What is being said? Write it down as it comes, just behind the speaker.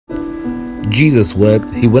Jesus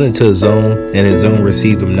wept. He went into his own, and his own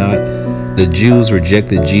received him not. The Jews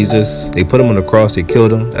rejected Jesus. They put him on the cross. They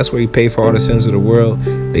killed him. That's where he paid for all the sins of the world.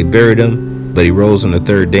 They buried him, but he rose on the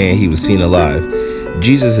third day, and he was seen alive.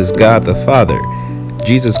 Jesus is God the Father.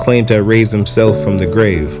 Jesus claimed to have raised himself from the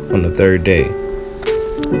grave on the third day.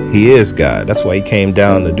 He is God. That's why he came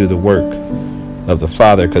down to do the work of the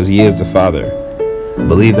Father, because he is the Father.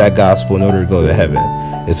 Believe that gospel in order to go to heaven.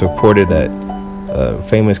 It's reported that a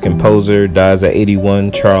famous composer dies at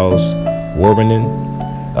 81, Charles Woorinen,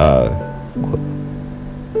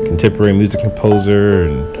 contemporary music composer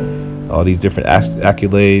and all these different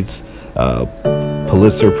accolades,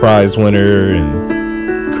 Pulitzer Prize winner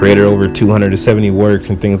and creator over 270 works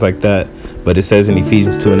and things like that. But it says in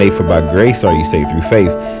Ephesians 2:8, for by grace are you saved through faith,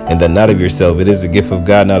 and that not of yourself. It is a gift of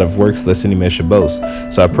God, not of works, lest any man should boast.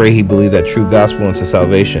 So I pray he believed that true gospel unto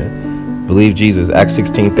salvation. Believe Jesus, Acts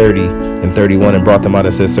 16:30 and 31, and brought them out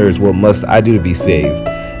and said, sirs, what must I do to be saved?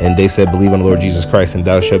 And they said, believe on the Lord Jesus Christ, and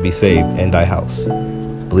thou shalt be saved, and thy house.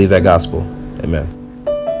 Believe that gospel. Amen.